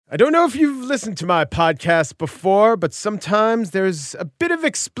I don't know if you've listened to my podcast before, but sometimes there's a bit of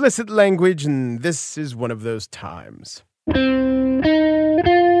explicit language, and this is one of those times.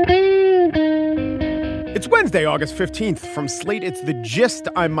 It's Wednesday, August 15th. From Slate, it's The Gist.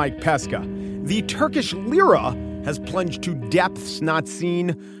 I'm Mike Pesca. The Turkish lira has plunged to depths not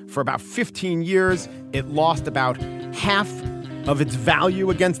seen for about 15 years. It lost about half of its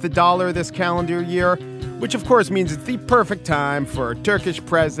value against the dollar this calendar year, which of course means it's the perfect time for Turkish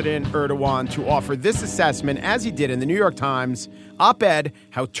President Erdogan to offer this assessment, as he did in the New York Times op-ed,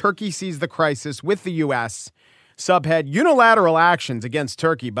 How Turkey Sees the Crisis with the U.S. Subhead, Unilateral actions against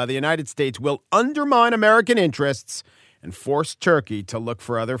Turkey by the United States will undermine American interests and force Turkey to look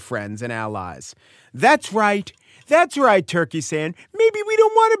for other friends and allies. That's right, Turkey saying, maybe we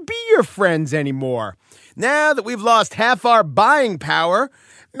don't want to be your friends anymore. Now that we've lost half our buying power,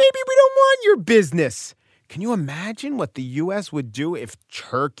 maybe we don't want your business. Can you imagine what the U.S. would do if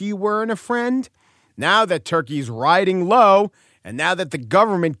Turkey weren't a friend? Now that Turkey's riding low, and now that the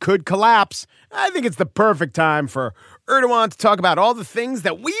government could collapse, I think it's the perfect time for Erdogan to talk about all the things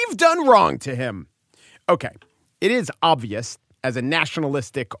that we've done wrong to him. Okay, it is obvious as a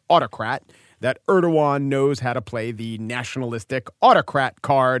nationalistic autocrat that Erdogan knows how to play the nationalistic autocrat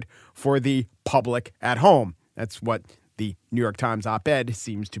card for the public at home. That's what the New York Times op-ed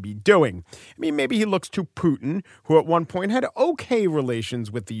seems to be doing. I mean, maybe he looks to Putin, who at one point had okay relations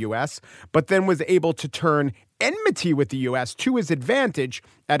with the U.S., but then was able to turn enmity with the U.S. to his advantage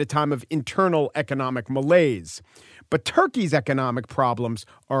at a time of internal economic malaise. But Turkey's economic problems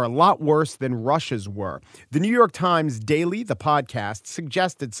are a lot worse than Russia's were. The New York Times Daily, the podcast,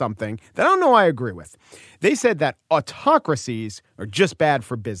 suggested something that I don't know I agree with. They said that autocracies are just bad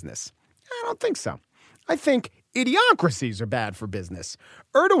for business. I don't think so. I think idiocracies are bad for business.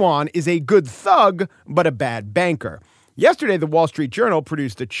 Erdogan is a good thug, but a bad banker. Yesterday, the Wall Street Journal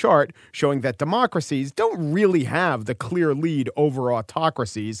produced a chart showing that democracies don't really have the clear lead over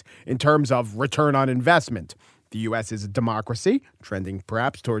autocracies in terms of return on investment. The U.S. is a democracy, trending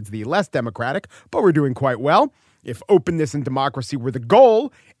perhaps towards the less democratic, but we're doing quite well. If openness and democracy were the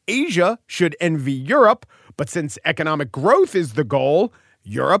goal, Asia should envy Europe. But since economic growth is the goal,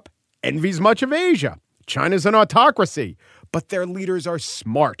 Europe envies much of Asia. China's an autocracy, but their leaders are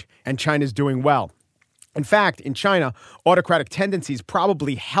smart, and China's doing well. In fact, in China, autocratic tendencies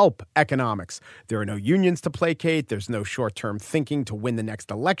probably help economics. There are no unions to placate. There's no short-term thinking to win the next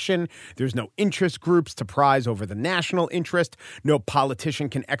election. There's no interest groups to prize over the national interest. No politician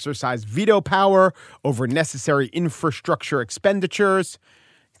can exercise veto power over necessary infrastructure expenditures.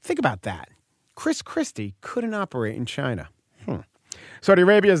 Think about that. Chris Christie couldn't operate in China. Saudi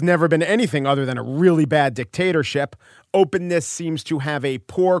Arabia has never been anything other than a really bad dictatorship. Openness seems to have a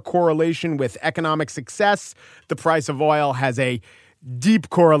poor correlation with economic success. The price of oil has a deep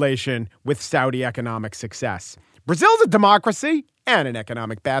correlation with Saudi economic success. Brazil's a democracy and an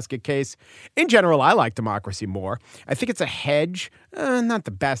economic basket case. In general, I like democracy more. I think it's a hedge, not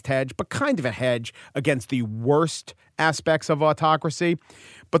the best hedge, but kind of a hedge against the worst aspects of autocracy.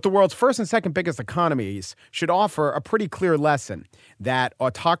 But the world's first and second biggest economies should offer a pretty clear lesson that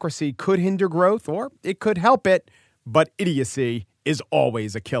autocracy could hinder growth or it could help it, but idiocy is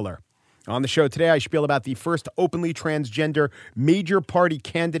always a killer. On the show today, I spiel about the first openly transgender major party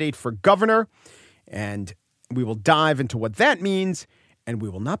candidate for governor, and we will dive into what that means, and we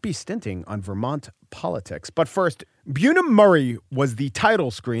will not be stinting on Vermont politics. But first, Jon Murray was the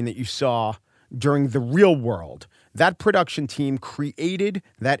title screen that you saw during The Real World. That production team created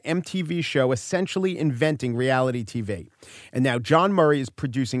that MTV show, essentially inventing reality TV. And now Jon Murray is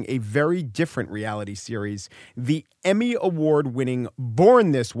producing a very different reality series, the Emmy Award-winning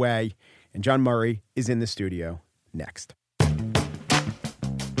Born This Way. And Jon Murray is in the studio next.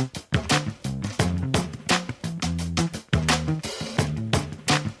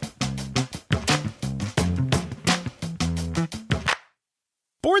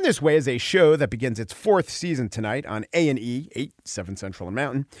 Born This Way is a show that begins its fourth season tonight on A&E, 8, 7 Central and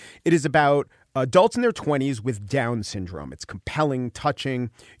Mountain. It is about adults in their 20s with Down syndrome. It's compelling,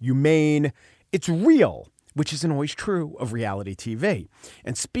 touching, humane. It's real, which isn't always true of reality TV.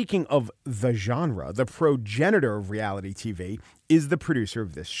 And speaking of the genre, the progenitor of reality TV is the producer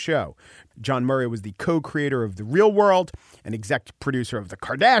of this show. Jon Murray was the co-creator of The Real World, an exec producer of The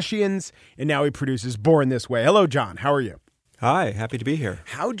Kardashians, and now he produces Born This Way. Hello, Jon. How are you? Hi, happy to be here.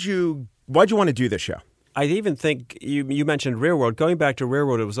 Why'd you want to do this show? I even think you mentioned Real World. Going back to Real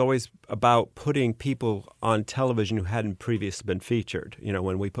World, it was always about putting people on television who hadn't previously been featured. You know,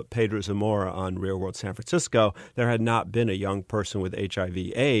 when we put Pedro Zamora on Real World San Francisco, there had not been a young person with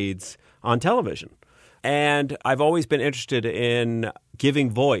HIV/AIDS on television. And I've always been interested in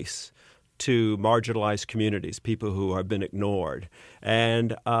giving voice to marginalized communities, people who have been ignored.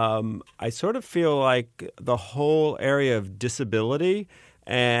 And I sort of feel like the whole area of disability,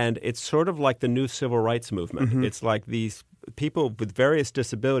 and it's sort of like the new civil rights movement. It's like these people with various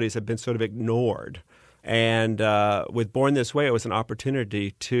disabilities have been sort of ignored. And with Born This Way, it was an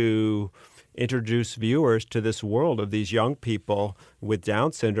opportunity to introduce viewers to this world of these young people with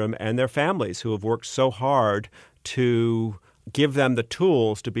Down syndrome and their families who have worked so hard to give them the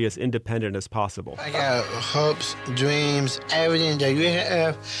tools to be as independent as possible. I got hopes, dreams, everything that you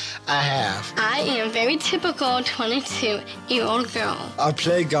have, I have. I am very typical 22-year-old girl. I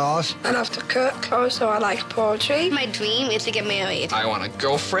play golf. I love to cook. Also, I like poetry. My dream is to get married. I want a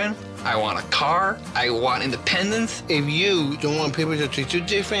girlfriend. I want a car. I want independence. If you don't want people to treat you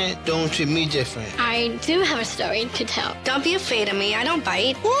different, don't treat me different. I do have a story to tell. Don't be afraid of me. I don't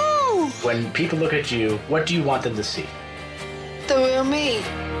bite. Woo! When people look at you, what do you want them to see? The real me.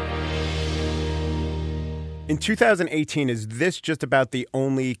 In 2018, is this just about the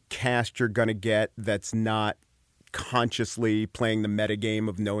only cast you're going to get that's not consciously playing the metagame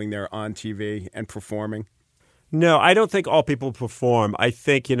of knowing they're on TV and performing? No, I don't think all people perform. I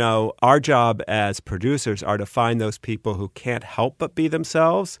think, our job as producers are to find those people who can't help but be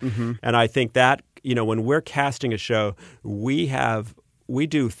themselves. And I think that, when we're casting a show, we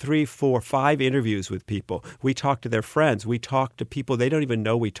do 3, 4, 5 interviews with people. We talk to their friends. We talk to people they don't even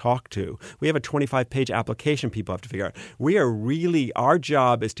know we talk to. We have a 25-page application people have to figure out. Our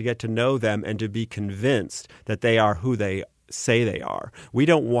job is to get to know them and to be convinced that they are who they say they are. We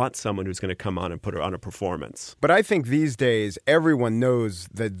don't want someone who's going to come on and put on a performance. But I think these days everyone knows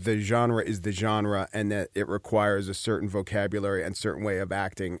that the genre is the genre and that it requires a certain vocabulary and certain way of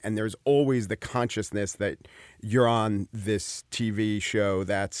acting. And there's always the consciousness that you're on this TV show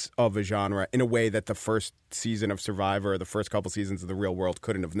that's of a genre in a way that the first season of Survivor or the first couple seasons of The Real World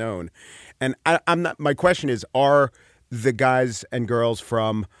couldn't have known. And my question is, are the guys and girls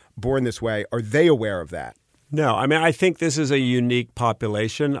from Born This Way, are they aware of that? No, I think this is a unique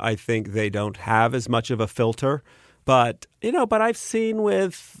population. I think they don't have as much of a filter. But I've seen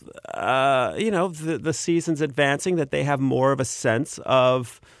with, the seasons advancing that they have more of a sense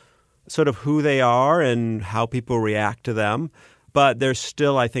of sort of who they are and how people react to them. But there's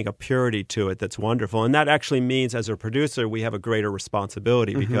still, I think, a purity to it that's wonderful. And that actually means as a producer, we have a greater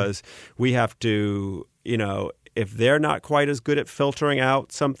responsibility because we have to, if they're not quite as good at filtering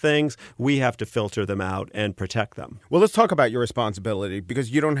out some things, we have to filter them out and protect them. Well, let's talk about your responsibility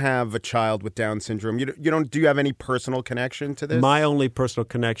because you don't have a child with Down syndrome. Do you have any personal connection to this? My only personal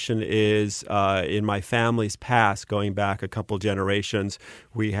connection is in my family's past, going back a couple generations,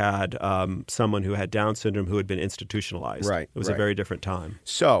 we had someone who had Down syndrome who had been institutionalized. Right. It was a very different time.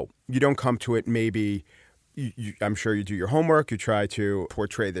 So you don't come to it maybe... I'm sure you do your homework, you try to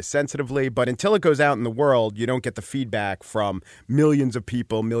portray this sensitively, but until it goes out in the world, you don't get the feedback from millions of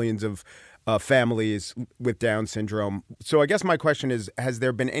people, millions of families with Down syndrome. So I guess my question is, has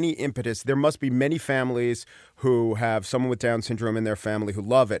there been any impetus? There must be many families who have someone with Down syndrome in their family who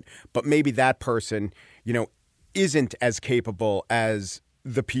love it, but maybe that person, isn't as capable as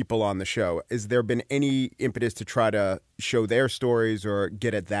the people on the show. Has there been any impetus to try to show their stories or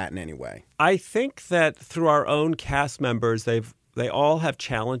get at that in any way? I think that through our own cast members, they all have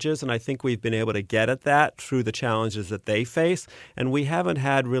challenges, and I think we've been able to get at that through the challenges that they face. And we haven't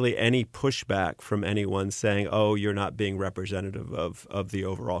had really any pushback from anyone saying, oh, you're not being representative of the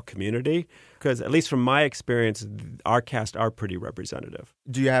overall community. Because at least from my experience, our cast are pretty representative.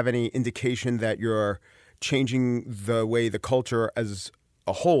 Do you have any indication that you're changing the way the culture as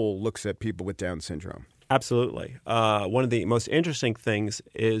a whole looks at people with Down syndrome? Absolutely. One of the most interesting things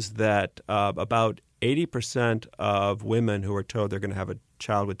is that about 80% of women who are told they're going to have a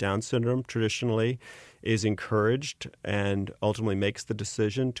child with Down syndrome traditionally is encouraged and ultimately makes the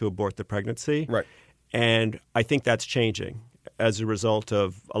decision to abort the pregnancy. Right. And I think that's changing as a result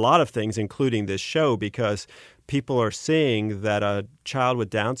of a lot of things, including this show, because people are seeing that a child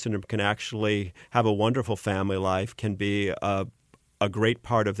with Down syndrome can actually have a wonderful family life, can be a great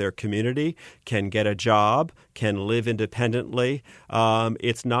part of their community, can get a job, can live independently.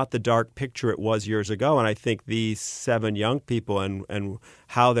 It's not the dark picture it was years ago. And I think these 7 young people and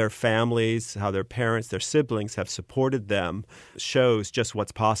how their families, how their parents, their siblings have supported them shows just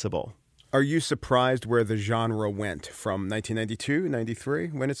what's possible. Are you surprised where the genre went from 1992, 93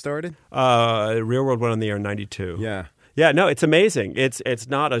 when it started? Real World went on the air in 92. Yeah. Yeah, no, it's amazing. It's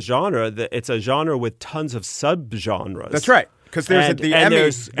not a genre. It's a genre with tons of subgenres. That's right. Because there's the Emmy.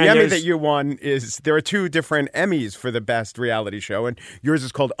 The Emmy that you won there are 2 different Emmys for the best reality show, and yours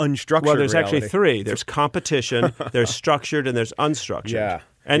is called unstructured. Well, there's reality. actually 3. There's competition, there's structured, and there's unstructured. Yeah.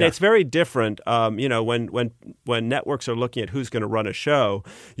 And it's very different. When networks are looking at who's going to run a show,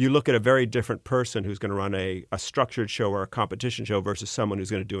 you look at a very different person who's going to run a structured show or a competition show versus someone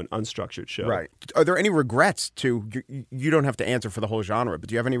who's going to do an unstructured show. Right. Are there any regrets you don't have to answer for the whole genre, but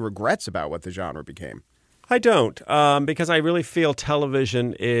do you have any regrets about what the genre became? I don't, because I really feel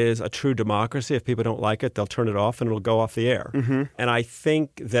television is a true democracy. If people don't like it, they'll turn it off and it'll go off the air. Mm-hmm. And I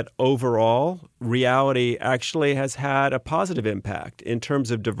think that overall, reality actually has had a positive impact. In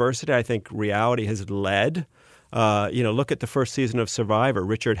terms of diversity, I think reality has led. Look at the first season of Survivor,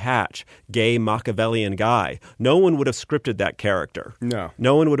 Richard Hatch, gay Machiavellian guy. No one would have scripted that character. No.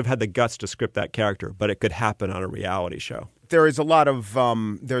 No one would have had the guts to script that character, but it could happen on a reality show. There is a lot of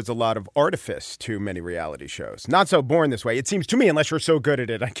artifice to many reality shows. Not so Born This Way. It seems to me, unless you're so good at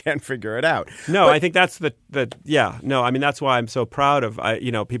it, I can't figure it out. No, I think that's that's why I'm so proud of.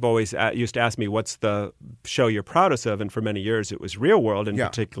 People always used to ask me, "What's the show you're proudest of?" And for many years, it was Real World, and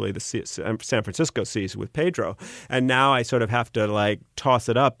particularly the San Francisco season with Pedro. And now I sort of have to toss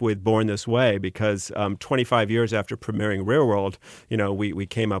it up with Born This Way because 25 years after premiering Real World, we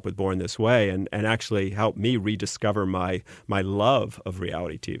came up with Born This Way, and actually helped me rediscover my love of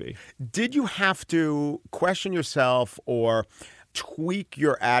reality TV. Did you have to question yourself or tweak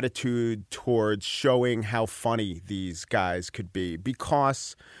your attitude towards showing how funny these guys could be?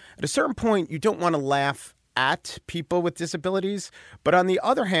 Because at a certain point, you don't want to laugh at people with disabilities. But on the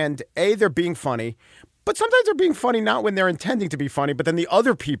other hand, they're being funny. But sometimes they're being funny not when they're intending to be funny, but then the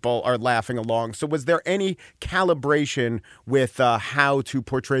other people are laughing along. So was there any calibration with how to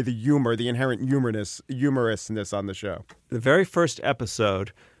portray the humor, the inherent humorousness on the show? The very first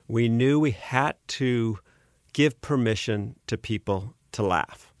episode, we knew we had to give permission to people to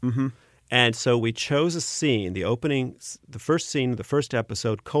laugh. Mm-hmm. And so we chose a scene, the first scene of the first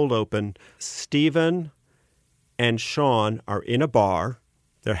episode, cold open. Stephen and Sean are in a bar.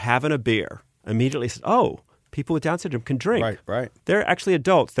 They're having a beer. Immediately said, "Oh, people with Down syndrome can drink. Right. They're actually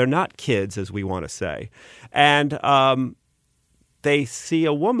adults. They're not kids, as we want to say." And they see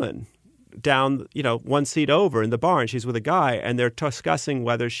a woman down, one seat over in the bar, and she's with a guy, and they're discussing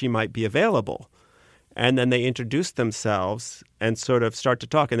whether she might be available. And then they introduce themselves and sort of start to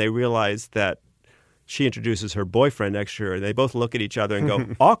talk, and they realize that she introduces her boyfriend next to her, and they both look at each other and go,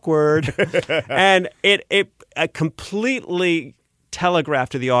 "Awkward." And it completely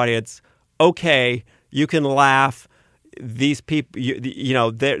telegraphed to the audience, okay, you can laugh. These people,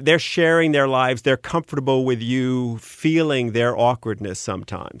 they're sharing their lives. They're comfortable with you feeling their awkwardness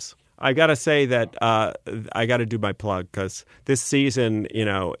sometimes. I got to say that I got to do my plug because this season,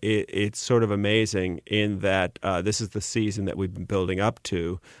 it's sort of amazing in that this is the season that we've been building up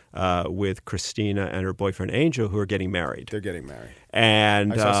to with Christina and her boyfriend Angel, who are getting married. They're getting married.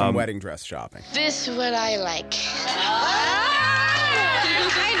 And I saw some wedding dress shopping. This is what I like.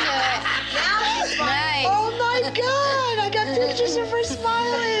 Oh my God! I got pictures of her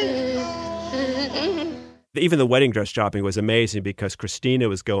smiling. Even the wedding dress shopping was amazing because Christina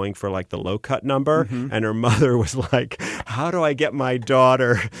was going for the low-cut number, and her mother was like, how do I get my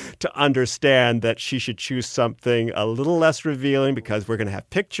daughter to understand that she should choose something a little less revealing because we're going to have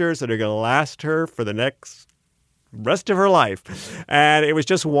pictures that are going to last her for the next rest of her life. And it was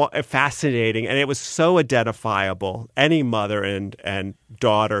just fascinating, and it was so identifiable, any mother and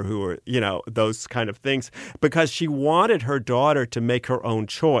daughter who were, those kind of things, because she wanted her daughter to make her own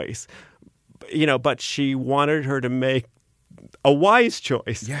choice. But she wanted her to make a wise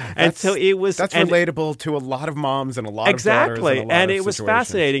choice. Yeah, and so it was relatable to a lot of moms and a lot of daughters. Exactly, and it was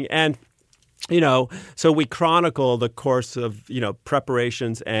fascinating. And so we chronicle the course of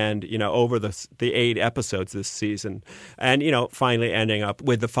preparations and over the 8 episodes this season, and finally ending up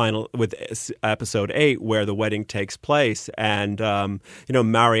with episode 8 where the wedding takes place. And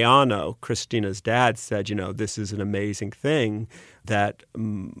Mariano, Christina's dad, said, this is an amazing thing that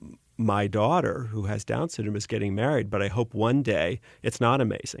my daughter, who has Down syndrome, is getting married, but I hope one day it's not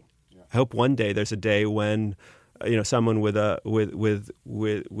amazing. Yeah. I hope one day there's a day when someone with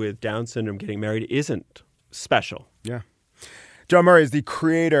Down syndrome getting married isn't special. Yeah. Jon Murray is the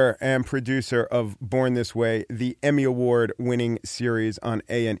creator and producer of Born This Way, the Emmy Award-winning series on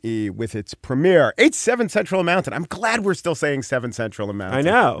A&E with its premiere, 8/7 Central Mountain. I'm glad we're still saying 7 Central Mountain. I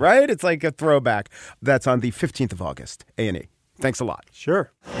know. Right? It's like a throwback. That's on the 15th of August, A&E. Thanks a lot.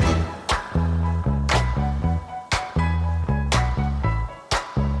 Sure.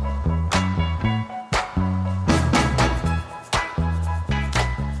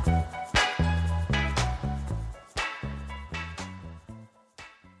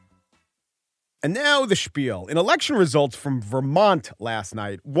 And now the spiel. In election results from Vermont last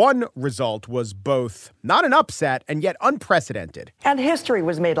night, one result was both not an upset and yet unprecedented. And history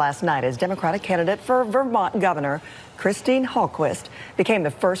was made last night as Democratic candidate for Vermont Governor Christine Hallquist became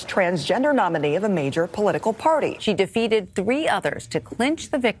the first transgender nominee of a major political party. She defeated 3 others to clinch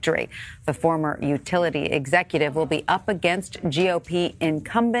the victory. The former utility executive will be up against GOP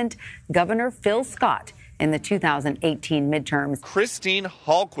incumbent Governor Phil Scott in the 2018 midterms. Christine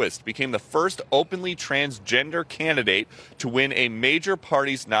Hallquist became the first openly transgender candidate to win a major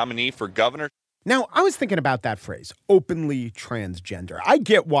party's nominee for governor. Now, I was thinking about that phrase, openly transgender. I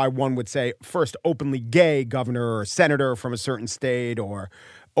get why one would say first openly gay governor or senator from a certain state, or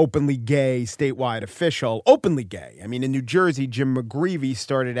openly gay statewide official, openly gay. I mean, in New Jersey, Jim McGreevey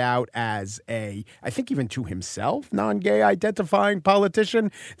started out as I think even to himself, non-gay identifying politician,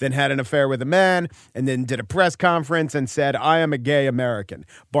 then had an affair with a man, and then did a press conference and said, I am a gay American.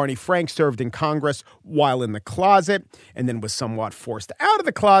 Barney Frank served in Congress while in the closet, and then was somewhat forced out of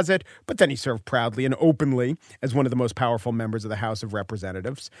the closet, but then he served proudly and openly as one of the most powerful members of the House of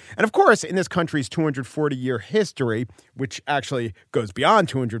Representatives. And of course, in this country's 240-year history, which actually goes beyond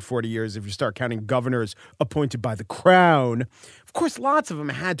 240 years if you start counting governors appointed by the crown. Of course, lots of them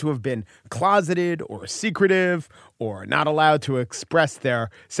had to have been closeted or secretive or not allowed to express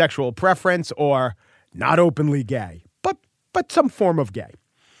their sexual preference or not openly gay, but some form of gay.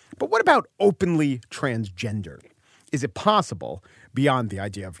 But what about openly transgender? Is it possible, beyond the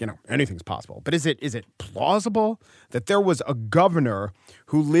idea of, anything's possible, but is it plausible that there was a governor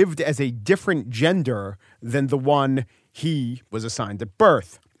who lived as a different gender than the one he was assigned at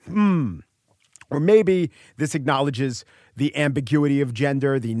birth? Or maybe this acknowledges the ambiguity of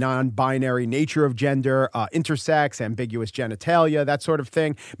gender, the non-binary nature of gender, intersex, ambiguous genitalia, that sort of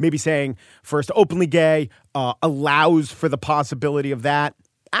thing. Maybe saying first openly gay allows for the possibility of that.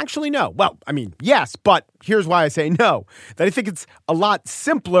 Actually, no. Well, I mean, yes, but here's why I say no. That I think it's a lot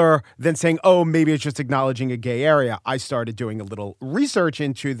simpler than saying, oh, maybe it's just acknowledging a gay area. I started doing a little research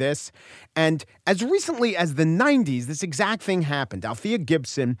into this, and as recently as the 90s, this exact thing happened. Althea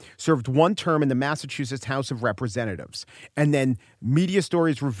Gibson served one term in the Massachusetts House of Representatives, and then media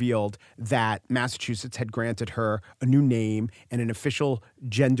stories revealed that Massachusetts had granted her a new name and an official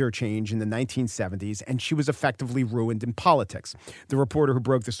gender change in the 1970s, and she was effectively ruined in politics. The reporter who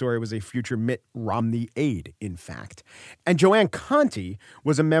broke the story was a future Mitt Romney aide, in fact. And Joanne Conti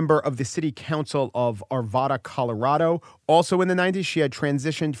was a member of the city council of Arvada, Colorado. Also in the 90s, she had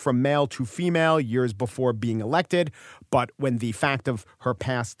transitioned from male to female years before being elected. But when the fact of her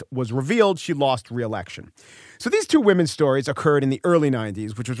past was revealed, she lost re-election. So these two women's stories occurred in the early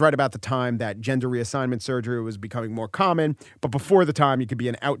 90s, which was right about the time that gender reassignment surgery was becoming more common, but before the time you could be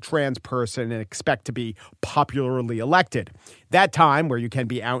an out trans person and expect to be popularly elected. That time where you can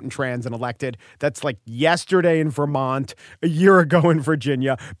be out and trans and elected, that's like yesterday in Vermont, a year ago in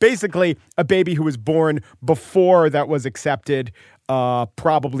Virginia. Basically, a baby who was born before that was accepted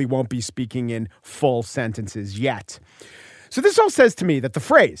probably won't be speaking in full sentences yet. So this all says to me that the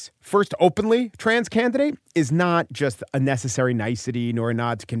phrase, first openly trans candidate, is not just a necessary nicety nor a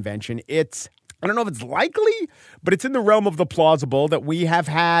nod to convention. It's, I don't know if it's likely, but it's in the realm of the plausible that we have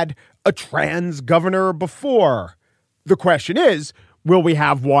had a trans governor before. The question is, will we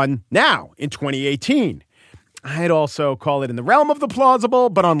have one now in 2018? I'd also call it in the realm of the plausible,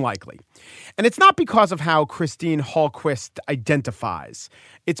 but unlikely. And it's not because of how Christine Hallquist identifies.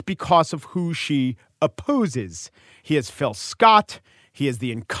 It's because of who she opposes. He is Phil Scott. He is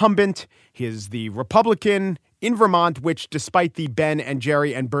the incumbent. He is the Republican in Vermont, which, despite the Ben and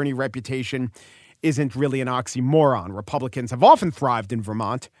Jerry and Bernie reputation, isn't really an oxymoron. Republicans have often thrived in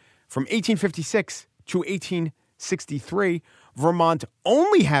Vermont. From 1856 to 1863, Vermont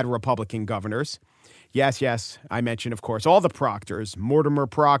only had Republican governors. Yes, I mentioned, of course, all the Proctors. Mortimer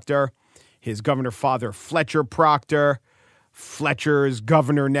Proctor, his governor father, Fletcher Proctor, Fletcher's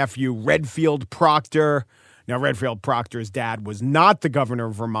governor nephew, Redfield Proctor. Now, Redfield Proctor's dad was not the governor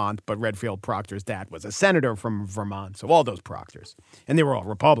of Vermont, but Redfield Proctor's dad was a senator from Vermont. So all those Proctors. And they were all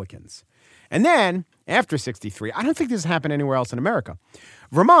Republicans. And then, after 63, I don't think this has happened anywhere else in America.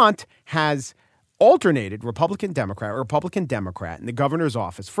 Vermont has alternated Republican-Democrat in the governor's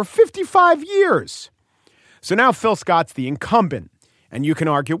office for 55 years. So now Phil Scott's the incumbent. And you can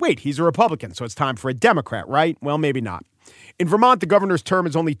argue, wait, he's a Republican, so it's time for a Democrat, right? Well, maybe not. In Vermont, the governor's term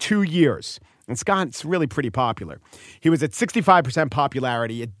is only 2 years. And Scott's really pretty popular. He was at 65%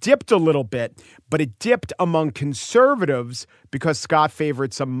 popularity. It dipped a little bit, but it dipped among conservatives because Scott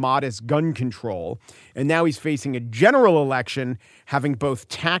favored some modest gun control. And now he's facing a general election, having both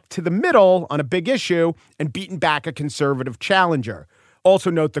tacked to the middle on a big issue and beaten back a conservative challenger.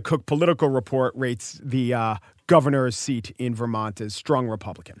 Also note the Cook Political Report rates the governor's seat in Vermont as strong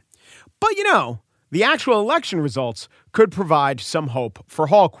Republican. But, the actual election results could provide some hope for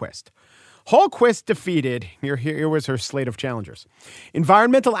Hallquist. Hallquist defeated, here was her slate of challengers,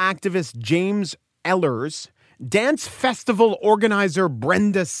 environmental activist James Ehlers, dance festival organizer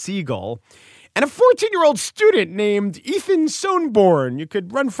Brenda Siegel, and a 14-year-old student named Ethan Sonborn. You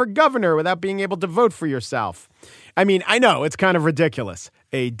could run for governor without being able to vote for yourself. I mean, I know, it's kind of ridiculous,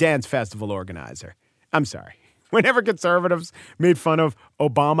 a dance festival organizer. I'm sorry. Whenever conservatives made fun of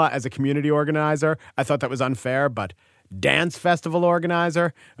Obama as a community organizer, I thought that was unfair, but dance festival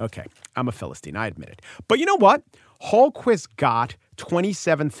organizer? Okay, I'm a Philistine, I admit it. But you know what? Hallquist got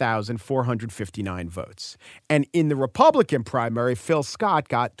 27,459 votes. And in the Republican primary, Phil Scott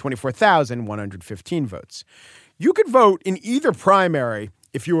got 24,115 votes. You could vote in either primary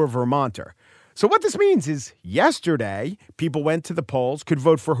if you were a Vermonter. So what this means is yesterday, people went to the polls, could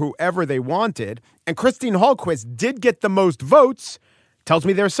vote for whoever they wanted, and Christine Hallquist did get the most votes. Tells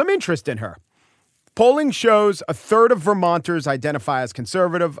me there's some interest in her. Polling shows a third of Vermonters identify as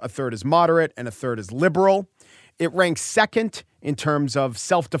conservative, a third as moderate, and a third as liberal. It ranks second in terms of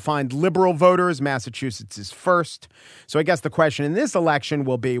self-defined liberal voters. Massachusetts is first. So I guess the question in this election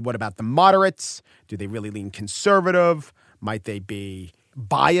will be, what about the moderates? Do they really lean conservative? Might they be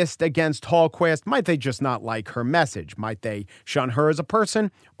biased against Hallquist? Might they just not like her message? Might they shun her as a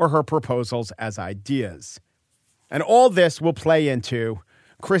person or her proposals as ideas? And all this will play into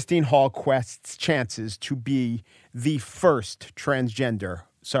Christine Hallquist's chances to be the first the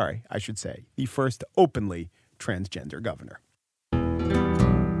first openly transgender governor.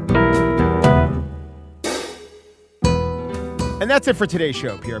 And that's it for today's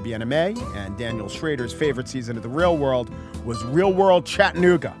show. Pierre Bien-Aimé and Daniel Schrader's favorite season of The Real World was Real World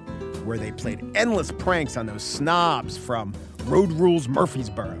Chattanooga, where they played endless pranks on those snobs from Road Rules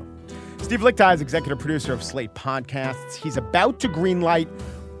Murfreesboro. Steve Lichtai is executive producer of Slate Podcasts. He's about to greenlight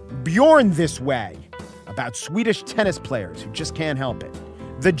Bjorn This Way, about Swedish tennis players who just can't help it.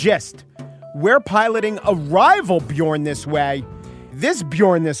 The gist: we're piloting a rival Bjorn This Way. This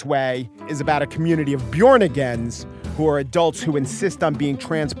Bjorn This Way is about a community of Bjorn-agains who are adults who insist on being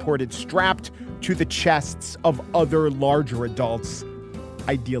transported strapped to the chests of other larger adults,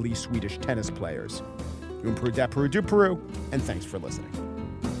 ideally Swedish tennis players. Un Peru, da Peru, du Peru, and thanks for listening.